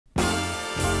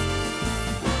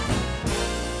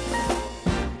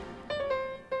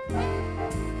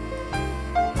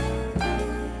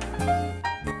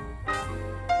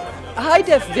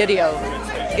high-def video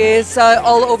is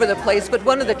all over the place, but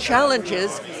one of the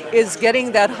challenges is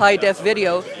getting that high-def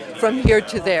video from here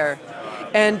to there.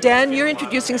 And Dan, you're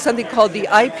introducing something called the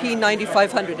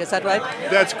IP9500, is that right?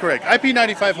 That's correct.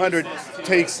 IP9500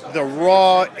 takes the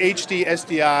raw HD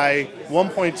SDI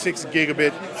 1.6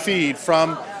 gigabit feed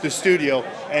from the studio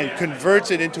and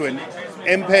converts it into an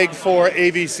MPEG-4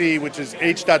 AVC, which is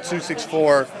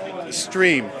H.264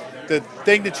 stream. The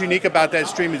thing that's unique about that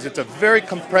stream is it's a very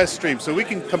compressed stream, so we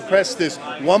can compress this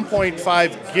 1.5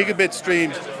 gigabit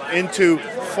streams into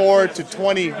 4 to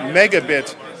 20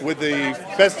 megabits with the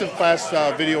best of class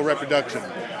video reproduction.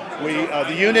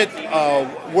 The unit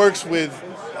works with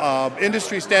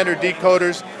industry standard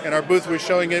decoders. In our booth we're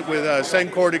showing it with a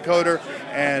Sencore decoder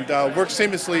and works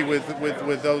seamlessly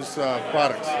with those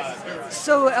products.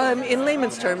 So in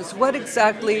layman's terms, what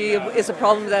exactly is a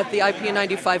problem that the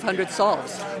IP9500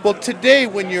 solves? Well, today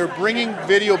when you're bringing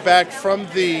video back from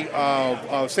the,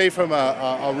 say from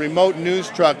a remote news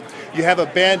truck, you have a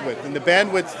bandwidth, and the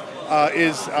bandwidth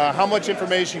is how much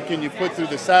information can you put through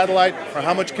the satellite or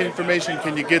how much information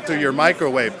can you get through your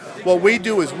microwave. What we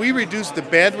do is we reduce the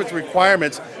bandwidth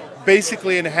requirements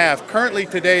basically in half. Currently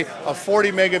today, a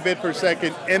 40 megabit per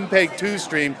second MPEG-2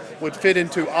 stream would fit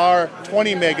into our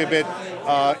 20 megabit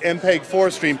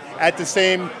MPEG-4 stream at the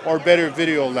same or better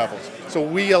video levels. So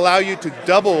we allow you to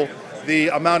double the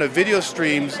amount of video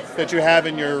streams that you have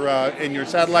in your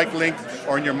satellite link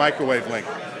or in your microwave link.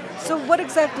 So what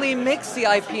exactly makes the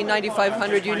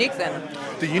IP9500 unique then?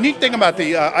 The unique thing about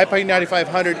the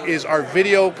IP9500 is our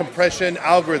video compression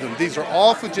algorithm. These are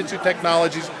all Fujitsu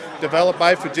technologies developed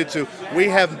by Fujitsu. We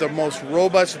have the most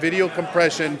robust video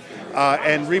compression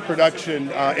and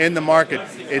reproduction in the market.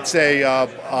 It's a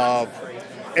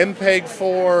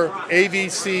MPEG-4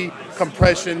 AVC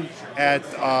compression at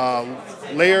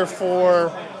layer 4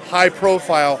 high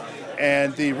profile,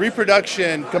 and the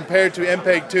reproduction compared to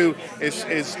MPEG-2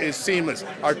 is seamless.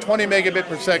 Our 20 megabit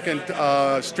per second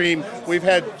stream, we've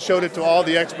showed it to all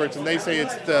the experts, and they say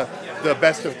it's the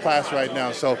best of class right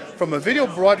now. So from a video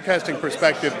broadcasting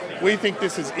perspective, we think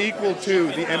this is equal to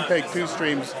the MPEG-2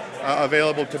 streams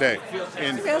available today.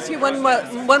 Let me ask you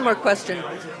one more question.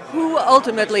 Who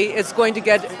ultimately is going to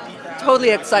get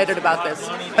totally excited about this?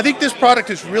 I think this product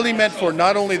is really meant for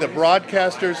not only the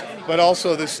broadcasters, but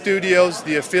also the studios,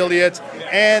 the affiliates,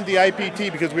 and the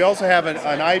IPT, because we also have an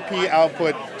IP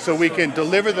output, so we can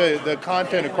deliver the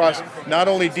content across not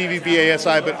only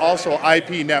DVB-ASI, but also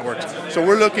IP networks. So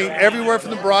we're looking everywhere from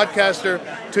the broadcaster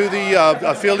to the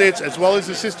affiliates, as well as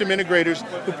the system integrators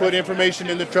who put information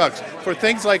in the trucks. For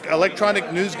things like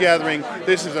electronic news gathering,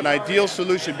 this is an ideal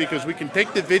solution because we can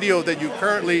take the video that you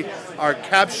currently are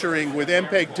capturing with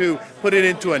MPEG-2, put it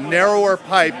into a narrower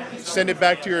pipe, send it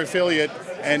back to your affiliate,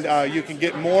 and you can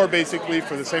get more basically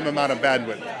for the same amount of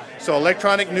bandwidth. So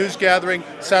electronic news gathering,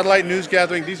 satellite news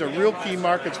gathering, these are real key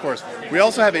markets for us. We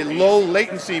also have a low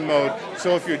latency mode,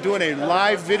 so if you're doing a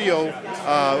live video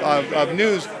of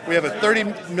news, we have a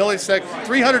 300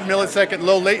 millisecond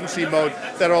low latency mode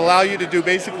that will allow you to do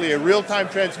basically a real-time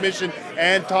transmission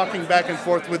and talking back and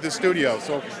forth with the studio.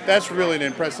 So that's really an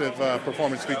impressive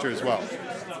performance feature as well.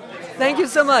 Thank you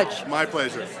so much. My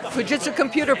pleasure. Fujitsu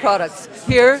Computer Products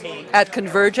here at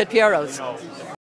Converge at PROs.